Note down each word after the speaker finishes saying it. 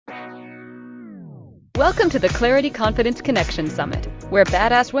Welcome to the Clarity Confidence Connection Summit, where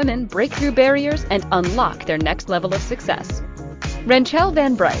badass women break through barriers and unlock their next level of success. Renchelle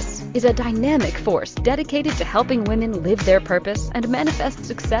Van Bryce is a dynamic force dedicated to helping women live their purpose and manifest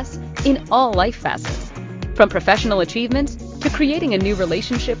success in all life facets, from professional achievements to creating a new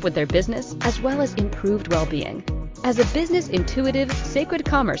relationship with their business, as well as improved well-being. As a business intuitive, sacred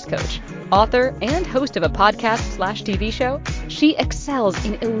commerce coach, author, and host of a podcast/TV show, she excels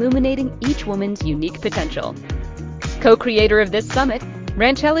in illuminating each woman's unique potential. Co-creator of this summit,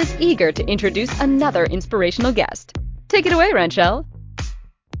 Renchelle is eager to introduce another inspirational guest. Take it away, Renchelle.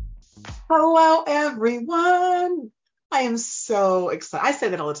 Hello, everyone. I am so excited. I say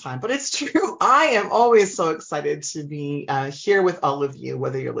that all the time, but it's true. I am always so excited to be here with all of you,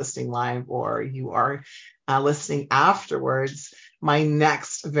 whether you're listening live or you are listening afterwards. My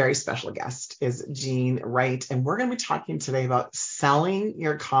next very special guest is Jean Wright, and we're going to be talking today about selling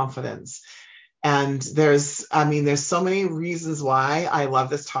your confidence. And there's so many reasons why I love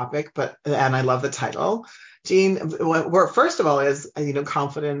this topic, and I love the title. Jean, first of all, is,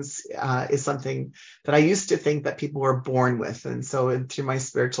 confidence is something that I used to think that people were born with. And so through my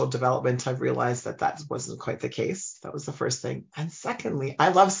spiritual development, I've realized that wasn't quite the case. That was the first thing. And secondly, I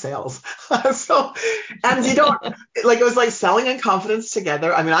love sales. It was like selling and confidence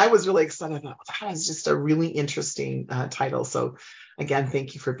together. I mean, I was really excited. That is just a really interesting title. So again,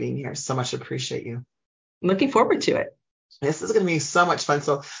 thank you for being here. So much appreciate you. Looking forward to it. This is going to be so much fun.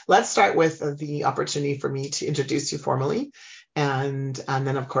 So let's start with the opportunity for me to introduce you formally. And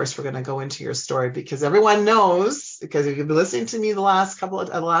then, of course, we're going to go into your story, because everyone knows, because if you've been listening to me the last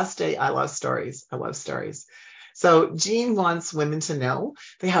day, I love stories. I love stories. So Jean wants women to know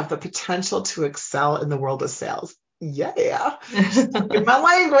they have the potential to excel in the world of sales. Yeah, in my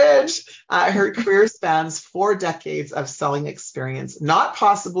language. Her career spans 4 decades of selling experience. Not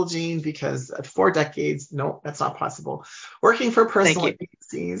possible, Jean, because 4 decades, no, that's not possible. Working for personnel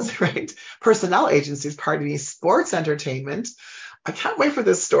agencies, sports entertainment. I can't wait for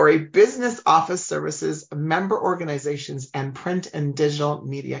this story. Business office services, member organizations, and print and digital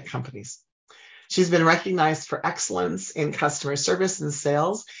media companies. She's been recognized for excellence in customer service and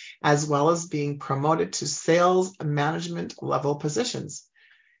sales, as well as being promoted to sales management level positions.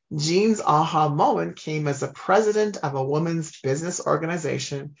 Jean's aha moment came as a president of a women's business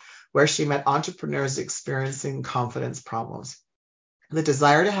organization where she met entrepreneurs experiencing confidence problems. The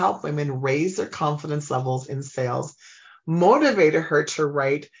desire to help women raise their confidence levels in sales motivated her to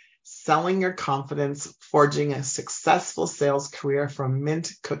write Selling Your Confidence, Forging a Successful Sales Career from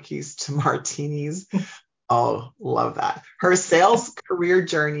Mint Cookies to Martinis. Oh, love that. Her sales career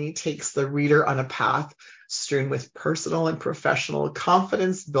journey takes the reader on a path strewn with personal and professional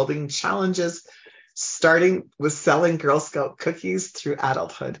confidence building challenges, starting with selling Girl Scout cookies through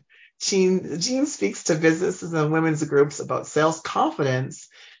adulthood. Jean speaks to businesses and women's groups about sales confidence.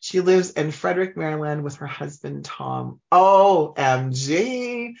 She lives in Frederick, Maryland with her husband, Tom.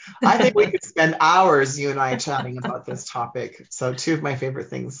 OMG. I think we could spend hours, you and I, chatting about this topic. So 2 of my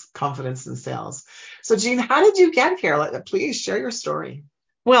favorite things, confidence and sales. So Jean, how did you get here? Please share your story.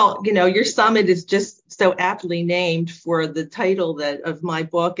 Well, your summit is just so aptly named for the title of my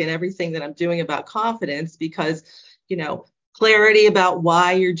book and everything that I'm doing about confidence, because, clarity about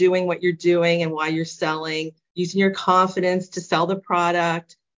why you're doing what you're doing and why you're selling, using your confidence to sell the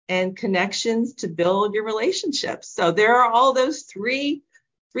product, and connections to build your relationships. So there are all those three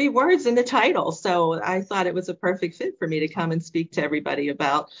words in the title. So I thought it was a perfect fit for me to come and speak to everybody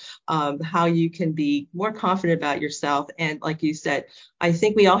about how you can be more confident about yourself. And like you said, I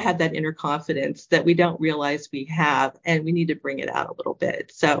think we all have that inner confidence that we don't realize we have, and we need to bring it out a little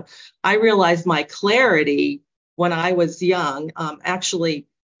bit. So I realized my clarity when I was young. Actually,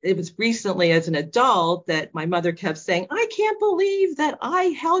 it was recently as an adult that my mother kept saying, I can't believe that I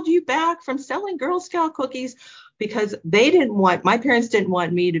held you back from selling Girl Scout cookies, because my parents didn't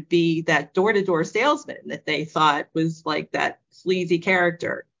want me to be that door-to-door salesman that they thought was like that sleazy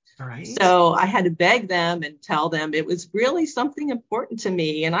character. All right. So I had to beg them and tell them it was really something important to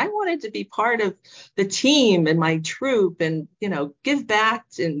me. And I wanted to be part of the team and my troop and, give back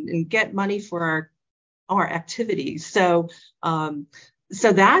and get money for our activities. So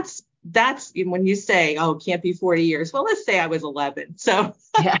that's when you say, it can't be 40 years. Well, let's say I was 11. So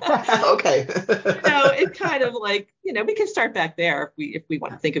yeah. Okay. It's kind of like, we can start back there if we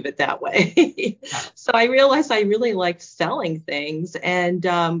want to think of it that way. So I realized I really liked selling things, and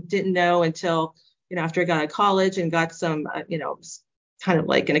didn't know until, after I got out of college and got some, kind of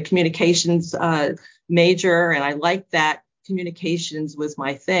like in a communications major. And I liked that communications was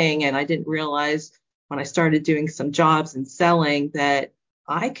my thing. And I didn't realize when I started doing some jobs and selling that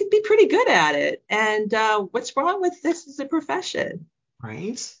I could be pretty good at it. And what's wrong with this as a profession?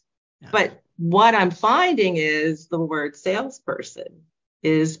 Right. Yeah. But what I'm finding is the word salesperson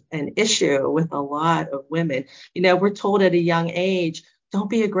is an issue with a lot of women. We're told at a young age, don't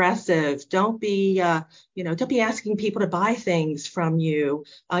be aggressive. Don't be asking people to buy things from you.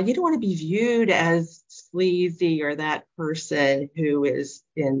 You don't want to be viewed as sleazy or that person who is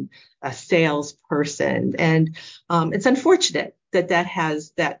in a salesperson. And it's unfortunate that that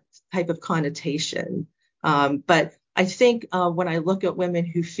has that type of connotation. But I think when I look at women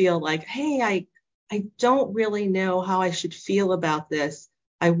who feel like, hey, I don't really know how I should feel about this.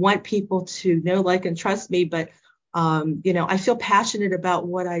 I want people to know, like, and trust me, but I feel passionate about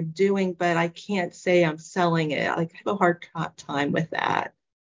what I'm doing, but I can't say I'm selling it. I have a hard time with that.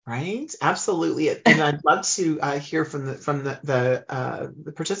 Right. Absolutely. And I'd love to hear from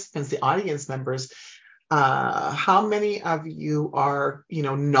the participants, the audience members. How many of you are,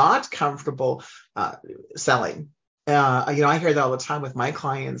 not comfortable selling? I hear that all the time with my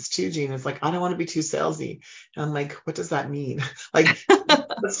clients too, Jean. It's like, I don't want to be too salesy. And I'm like, what does that mean? Like,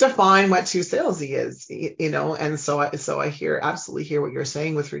 let's define what too salesy is, And so I absolutely hear what you're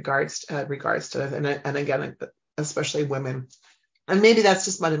saying with regards to it. And again, especially women. And maybe that's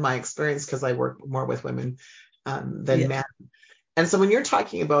just in my experience because I work more with women than men. And so when you're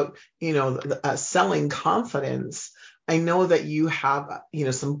talking about, selling confidence, I know that you have,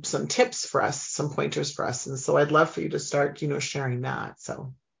 some tips for us, some pointers for us. And so I'd love for you to start, sharing that.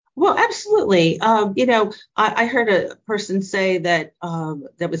 So. Well, absolutely. I heard a person say that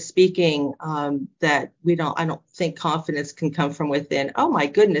that was speaking that I don't think confidence can come from within. Oh my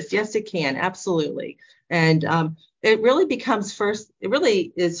goodness, yes, it can, absolutely. And it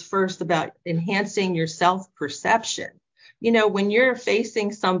really is first about enhancing your self-perception. When you're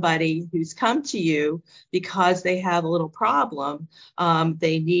facing somebody who's come to you because they have a little problem,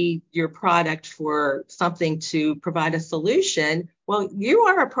 they need your product for something to provide a solution. Well, you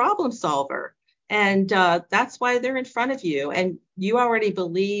are a problem solver. And that's why they're in front of you. And you already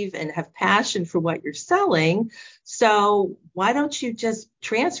believe and have passion for what you're selling. So why don't you just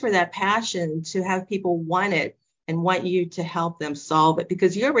transfer that passion to have people want it and want you to help them solve it?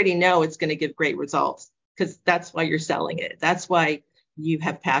 Because you already know it's going to give great results, because that's why you're selling it. That's why you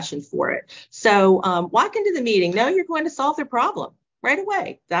have passion for it. So walk into the meeting, know you're going to solve their problem right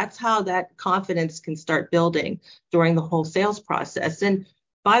away. That's how that confidence can start building during the whole sales process. And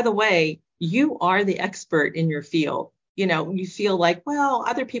by the way, you are the expert in your field. You feel like, well,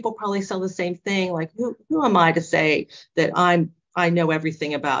 other people probably sell the same thing. Like, who am I to say that I know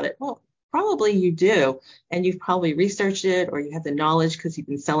everything about it? Well, probably you do. And you've probably researched it, or you have the knowledge because you've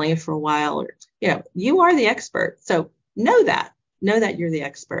been selling it for a while, or, you are the expert. So know that you're the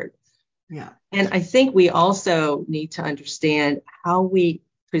expert. Yeah. And I think we also need to understand how we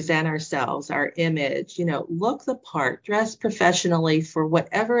present ourselves, our image, look the part, dress professionally for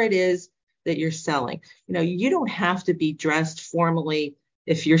whatever it is that you're selling. You don't have to be dressed formally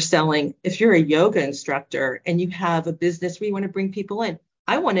if you're a yoga instructor and you have a business where you want to bring people in.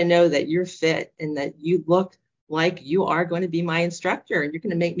 I want to know that you're fit and that you look like you are going to be my instructor, and you're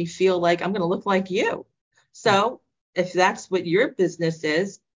going to make me feel like I'm going to look like you. So if that's what your business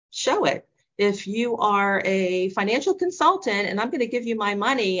is, show it. If you are a financial consultant and I'm going to give you my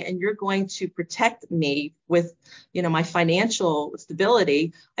money and you're going to protect me with, my financial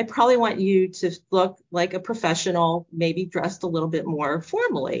stability, I probably want you to look like a professional, maybe dressed a little bit more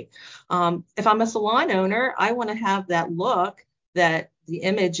formally. If I'm a salon owner, I want to have that look that the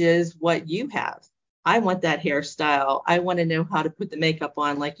image is what you have. I want that hairstyle. I want to know how to put the makeup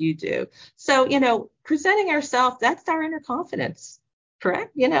on like you do. So, presenting ourselves, that's our inner confidence.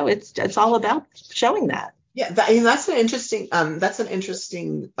 Correct. It's all about showing that. Yeah, that's an interesting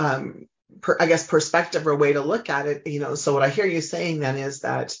I guess perspective or way to look at it. So what I hear you saying then is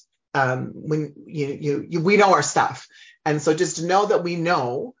that when we know our stuff, and so just to know that we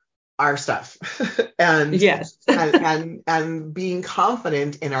know our stuff, and yes, and being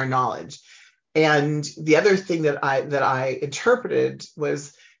confident in our knowledge. And the other thing that I interpreted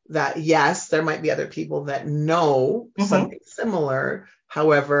was that, yes, there might be other people that know something similar.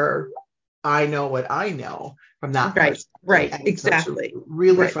 However, I know what I know from that perspective. Right, and exactly. So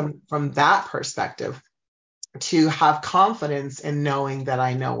really from that perspective, to have confidence in knowing that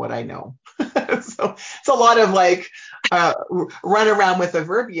I know what I know. So it's a lot of run around with the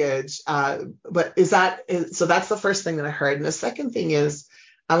verbiage. But so that's the first thing that I heard. And the second thing is,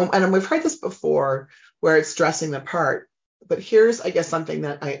 and we've heard this before, where it's dressing the part. But here's, I guess, something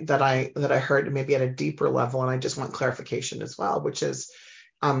that I heard maybe at a deeper level, and I just want clarification as well, which is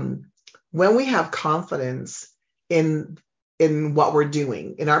when we have confidence in in what we're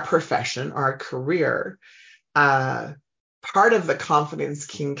doing in our profession, our career, part of the confidence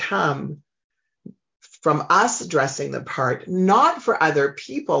can come from us dressing the part, not for other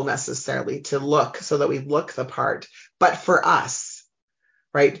people necessarily to look so that we look the part, but for us,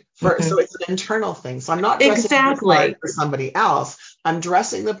 right? So it's an internal thing. So I'm not dressing the part for somebody else. I'm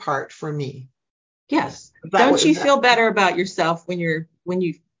dressing the part for me. Yes. Don't you feel better about yourself when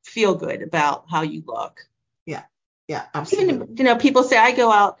you feel good about how you look? Yeah, absolutely. Even, people say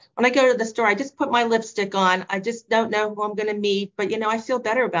when I go to the store, I just put my lipstick on. I just don't know who I'm going to meet, but I feel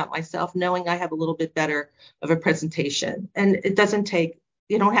better about myself knowing I have a little bit better of a presentation. And it doesn't take,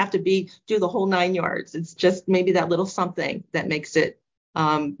 you don't have to do the whole 9 yards. It's just maybe that little something that makes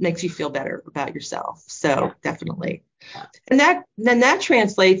you feel better about yourself. So definitely. And that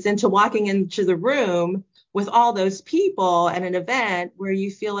translates into walking into the room with all those people at an event where you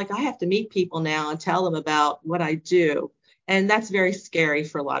feel like I have to meet people now and tell them about what I do. And that's very scary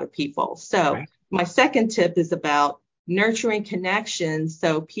for a lot of people. So my second tip is about nurturing connections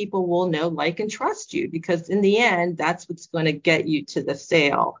so people will know, like, and trust you, because in the end, that's what's going to get you to the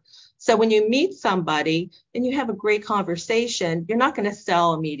sale. So when you meet somebody and you have a great conversation, you're not going to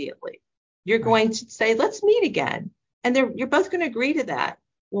sell immediately. You're going to say, let's meet again. And you're both going to agree to that.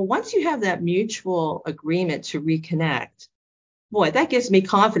 Well, once you have that mutual agreement to reconnect, boy, that gives me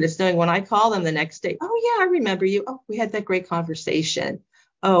confidence knowing when I call them the next day, oh, yeah, I remember you. Oh, we had that great conversation.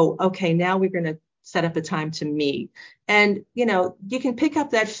 Oh, okay, now we're going to set up a time to meet. And, you can pick up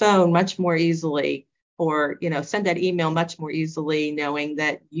that phone much more easily or, send that email much more easily, knowing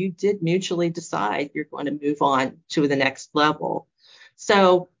that you did mutually decide you're going to move on to the next level.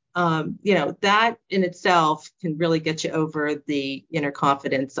 So, that in itself can really get you over the inner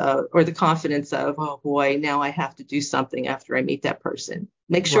confidence or the confidence of, oh boy, now I have to do something after I meet that person.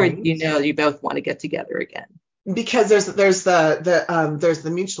 Make sure you both want to get together again. Because there's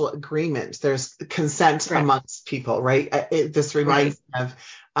the mutual agreement, there's consent amongst people, right? This reminds me of,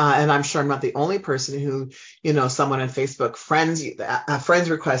 and I'm sure I'm not the only person who, someone on Facebook friends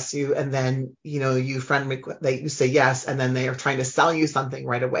requests you, and then you say yes, and then they are trying to sell you something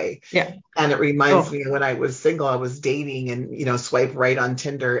right away. Yeah. And it reminds me of when I was single, I was dating and swipe right on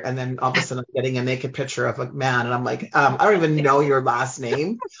Tinder, and then all of a sudden I'm getting a naked picture of a man, and I'm like, I don't even know your last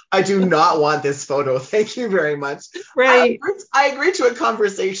name. I do not want this photo. Thank you very much. Right. I agree to a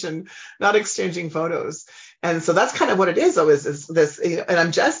conversation, not exchanging photos. And so that's kind of what it is, though, is this, and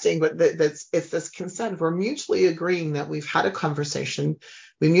I'm jesting, but it's this consent. We're mutually agreeing that we've had a conversation.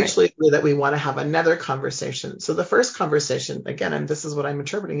 We mutually agree that we want to have another conversation. So the first conversation, again, and this is what I'm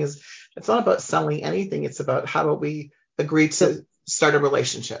interpreting, is it's not about selling anything. It's about how do we agree to start a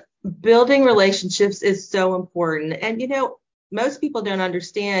relationship. Building relationships is so important. And, most people don't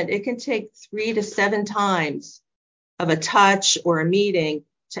understand it can take 3 to 7 times of a touch or a meeting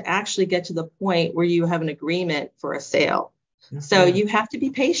to actually get to the point where you have an agreement for a sale. Mm-hmm. So you have to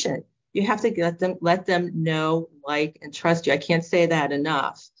be patient. You have to let them know, like, and trust you. I can't say that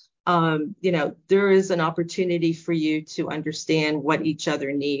enough. There is an opportunity for you to understand what each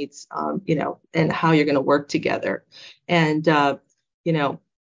other needs, and how you're going to work together. And,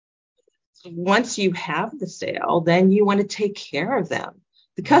 once you have the sale, then you want to take care of them.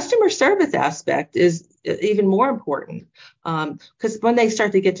 The customer service aspect is even more important, because when they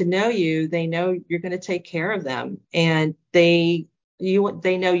start to get to know you, they know you're going to take care of them, and they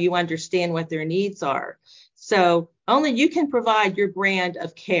know you understand what their needs are. So only you can provide your brand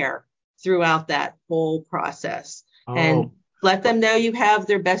of care throughout that whole process, and let them know you have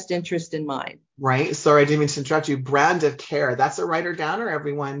their best interest in mind. Right. Sorry, I didn't mean to interrupt you. Brand of care. That's a writer downer,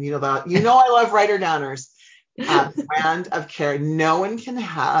 everyone. I love writer downers. Brand of care. No one can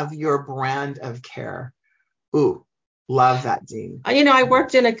have your brand of care. Ooh, love that, Dean. I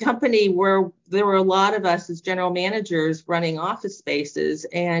worked in a company where there were a lot of us as general managers running office spaces.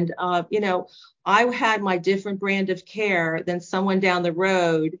 And, I had my different brand of care than someone down the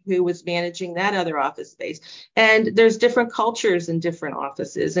road who was managing that other office space. And there's different cultures in different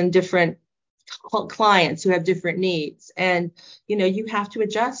offices and different clients who have different needs. And, you have to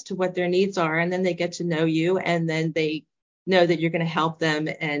adjust to what their needs are. And then they get to know you, and then they know that you're going to help them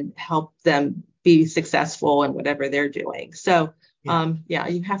and help them be successful in whatever they're doing. So, you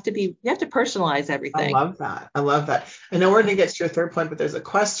have to personalize everything. I love that. I know we're going to get to your third point, but there's a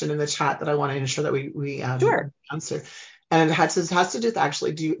question in the chat that I want to ensure that we answer. And it has to do with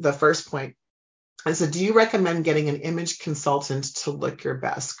actually the first point. I said, do you recommend getting an image consultant to look your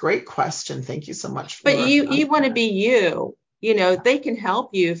best? Great question. Thank you so much. But you want to be you. They can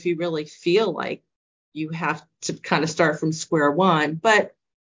help you if you really feel like you have to kind of start from square one. But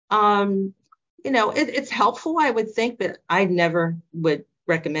it's helpful, I would think, but I never would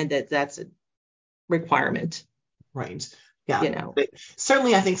recommend that that's a requirement. Right. Yeah. You know. But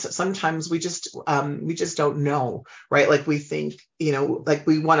certainly, I think sometimes we just don't know, right? Like we think, like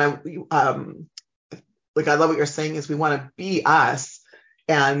we want to, like I love what you're saying is we want to be us,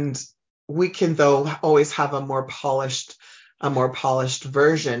 and we can though always have a more polished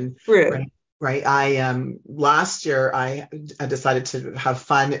version, True. right? Right. Last year I decided to have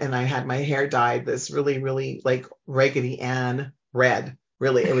fun, and I had my hair dyed this really, really like Raggedy Ann red.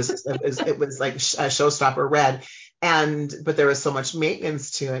 Really, it was like a showstopper red, but there was so much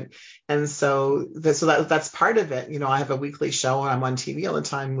maintenance to it, and so that's part of it. I have a weekly show, and I'm on TV all the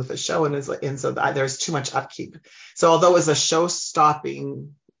time with a show, there's too much upkeep. So although it was a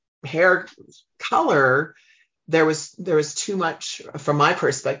show-stopping hair color, there was too much, from my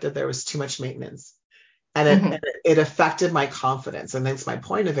perspective, there was too much maintenance, and it affected my confidence. And that's my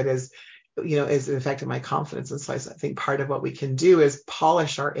point of it is it affected my confidence. And so I think part of what we can do is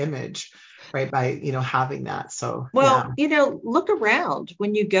polish our image, right, by having that. So well, look around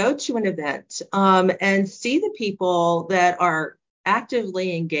when you go to an event, and see the people that are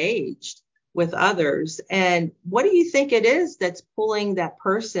actively engaged with others, and what do you think it is that's pulling that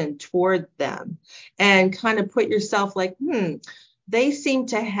person toward them, and kind of put yourself like, they seem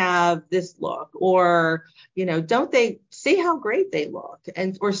to have this look, or don't they see how great they look,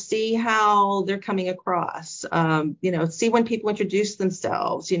 or see how they're coming across, see when people introduce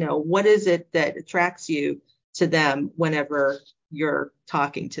themselves, what is it that attracts you to them whenever you're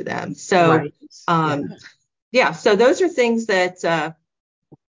talking to them. So right. so those are things that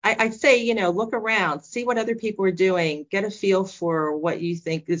I'd say, look around, see what other people are doing, get a feel for what you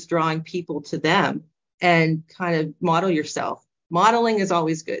think is drawing people to them, and kind of model yourself. Modeling is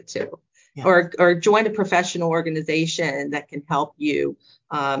always good too. Yeah. Or join a professional organization that can help you,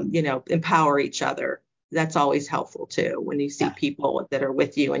 empower each other. That's always helpful too, when you see people that are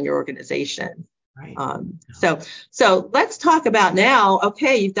with you in your organization. Right. So let's talk about now,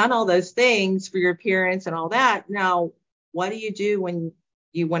 okay, you've done all those things for your appearance and all that. Now, what do you do when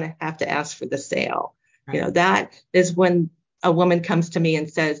you want to have to ask for the sale? Right. That is when a woman comes to me and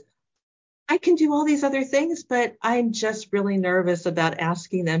says, I can do all these other things, but I'm just really nervous about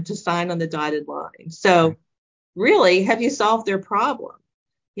asking them to sign on the dotted line. So really, have you solved their problem?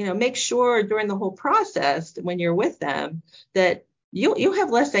 Make sure during the whole process, when you're with them, that you'll have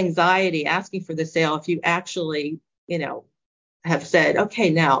less anxiety asking for the sale if you actually, have said, okay,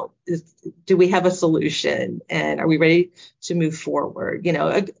 now, do we have a solution? And are we ready to move forward?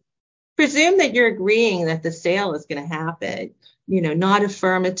 Presume that you're agreeing that the sale is going to happen, not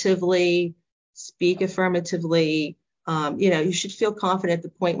affirmatively, speak affirmatively. You should feel confident at the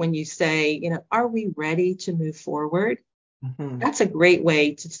point when you say, are we ready to move forward? Mm-hmm. That's a great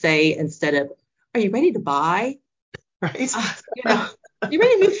way to say, instead of, are you ready to buy? Right. You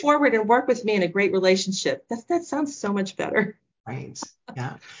ready to move forward and work with me in a great relationship? That sounds so much better. Right.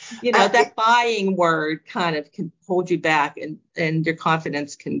 Yeah. That buying word kind of can hold you back, and your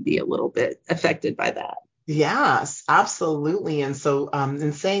confidence can be a little bit affected by that. Yes, absolutely. And so,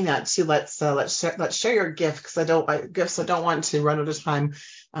 in saying that too, let's share your gift, because I don't want to run out of time.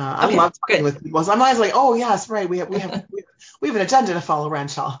 I love talking with people. So I'm always like, oh yes, right. We have an agenda to follow,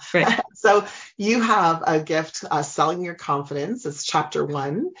 Ranchelle. Right. So you have a gift, Selling Your Confidence. It's chapter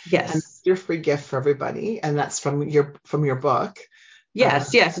 1. Yes. And it's your free gift for everybody, and that's from your book.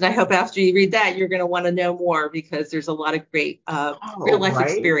 Yes. And I hope after you read that, you're going to want to know more, because there's a lot of great real life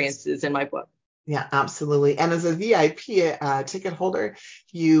experiences in my book. Yeah, absolutely. And as a VIP ticket holder,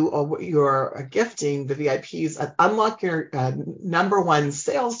 you're gifting the VIPs Unlock Your #1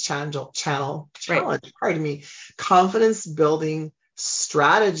 sales challenge. Pardon me, confidence building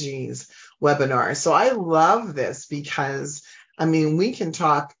strategies webinar. So I love this, because we can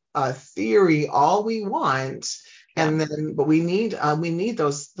talk theory all we want, but we need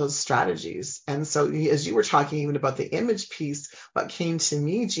those strategies. And so as you were talking even about the image piece, what came to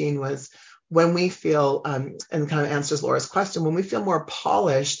me, Jean, was when we feel, and kind of answers Laura's question, when we feel more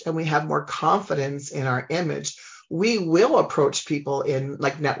polished and we have more confidence in our image, we will approach people in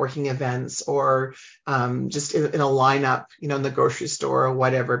like networking events, or just in a lineup, in the grocery store or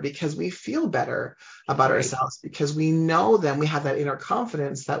whatever, because we feel better about ourselves, because we know them. We have that inner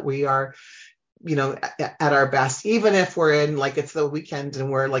confidence that we are, at our best, even if we're in, like, it's the weekend and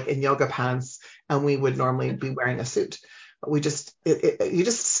we're like in yoga pants and we would normally be wearing a suit. You just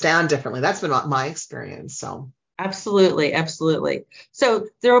stand differently. That's been my experience. So absolutely. So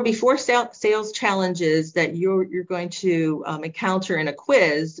there will be 4 sales challenges that you're going to encounter in a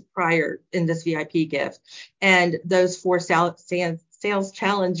quiz prior in this VIP gift, and those 4 sales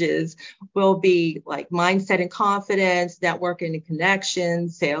challenges will be like mindset and confidence, networking and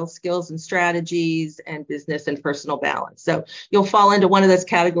connections, sales skills and strategies, and business and personal balance. So you'll fall into one of those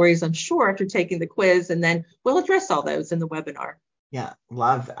categories, I'm sure, after taking the quiz, and then we'll address all those in the webinar. Yeah,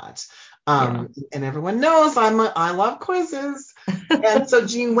 love that. And everyone knows I love quizzes. And so,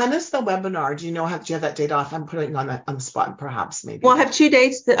 Jean, when is the webinar? Do you have that date off? I'm putting on the spot, perhaps, maybe. Well, I have 2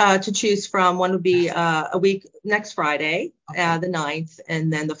 dates to choose from. One would be a week next Friday, the 9th,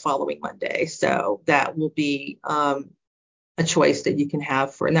 and then the following Monday. So that will be a choice that you can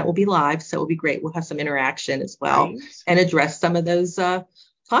have and that will be live. So it will be great. We'll have some interaction as well, right, and address some of those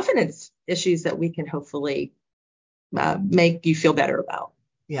confidence issues that we can hopefully make you feel better about.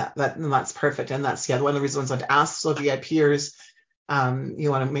 Yeah, that's perfect. And that's one of the reasons I'd ask. So VIPers,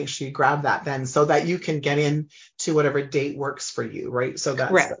 you want to make sure you grab that then so that you can get in to whatever date works for you, right? So that's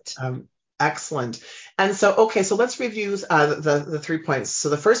correct. Excellent. And so, okay, so let's review the 3 points. So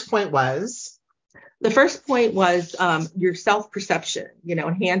the first point was? The first point was your self-perception,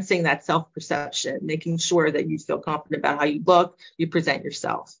 enhancing that self-perception, making sure that you feel confident about how you look, you present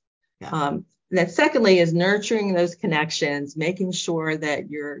yourself. Yeah. And then secondly is nurturing those connections, making sure that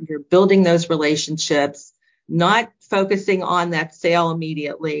you're building those relationships, not focusing on that sale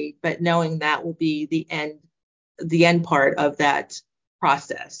immediately, but knowing that will be the end part of that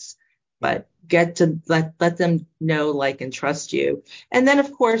process. But get to let them know, like, and trust you. And then,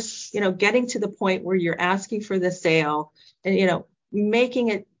 of course, getting to the point where you're asking for the sale and,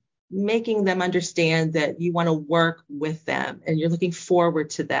 making them understand that you want to work with them and you're looking forward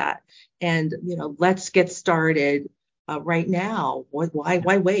to that. And, let's get started right now. Why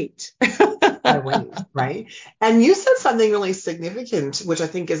wait? Why wait, right? And you said something really significant, which I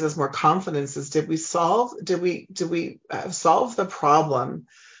think gives us more confidence, is did we solve the problem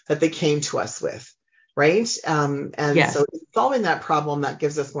that they came to us with, right? And yes. So solving that problem, that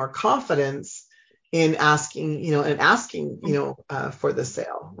gives us more confidence in asking, for the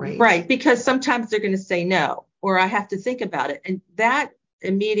sale, right? Right, because sometimes they're going to say no, or I have to think about it. And that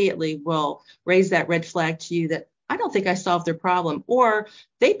immediately will raise that red flag to you that I don't think I solved their problem, or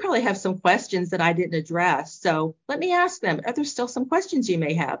they probably have some questions that I didn't address. So let me ask them, are there still some questions you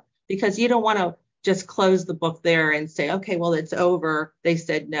may have? Because you don't want to just close the book there and say, okay, well, it's over. They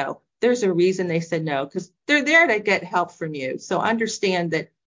said no. There's a reason they said no, because they're there to get help from you. So understand that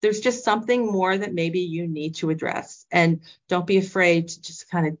there's just something more that maybe you need to address. And don't be afraid to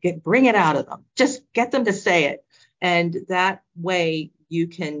just kind of bring it out of them. Just get them to say it. And that way you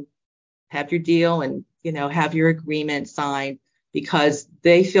can have your deal and, have your agreement signed because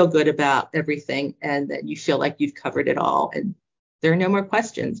they feel good about everything and that you feel like you've covered it all. And there are no more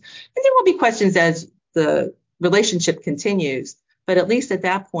questions. And there will be questions as the relationship continues. But at least at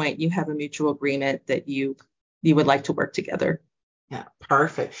that point, you have a mutual agreement that you would like to work together. Yeah,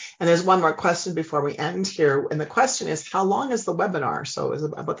 perfect. And there's one more question before we end here. And the question is, how long is the webinar? So is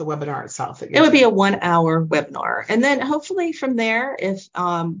it about the webinar itself? It would be a 1-hour webinar. And then hopefully from there, if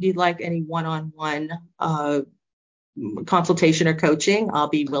you'd like any one-on-one consultation or coaching, I'll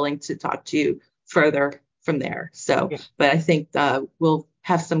be willing to talk to you further from there. So, yeah. But I think we'll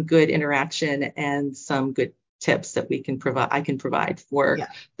have some good interaction and some good tips that I can provide for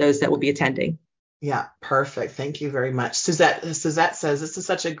those that will be attending. Yeah, perfect. Thank you very much. Suzette says this is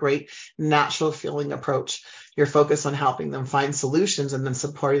such a great natural feeling approach. You're focused on helping them find solutions and then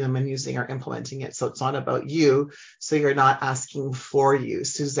supporting them and using or implementing it. So it's not about you. So you're not asking for you.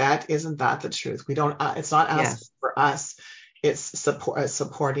 Suzette, isn't that the truth? It's not asking for us. It's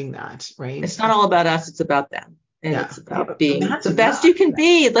supporting that, right? It's not all about us. It's about them. And it's about being the best you can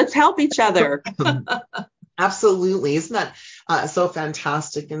be. Let's help each other. Absolutely. Isn't that so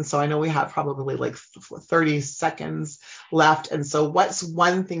fantastic? And so I know we have probably like 30 seconds left. And so what's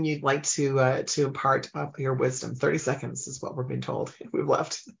one thing you'd like to impart of your wisdom? 30 seconds is what we're being told we've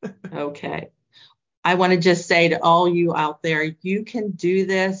left. Okay. I want to just say to all you out there, you can do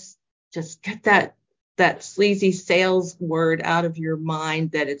this. Just get that sleazy sales word out of your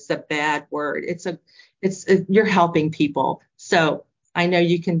mind that it's a bad word. You're helping people. So I know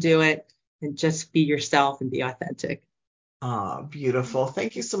you can do it. And just be yourself and be authentic. Oh, beautiful.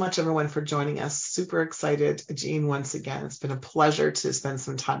 Thank you so much, everyone, for joining us. Super excited. Jean, once again, it's been a pleasure to spend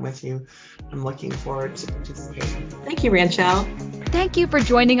some time with you. I'm looking forward to participating. Thank you, Ranchelle. Thank you for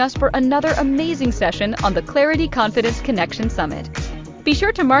joining us for another amazing session on the Clarity Confidence Connection Summit. Be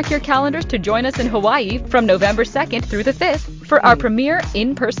sure to mark your calendars to join us in Hawaii from November 2nd through the 5th for our premier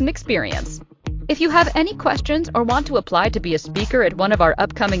in-person experience. If you have any questions or want to apply to be a speaker at one of our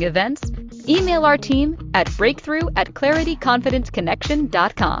upcoming events, email our team at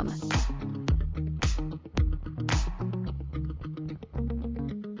breakthrough@clarityconfidenceconnection.com.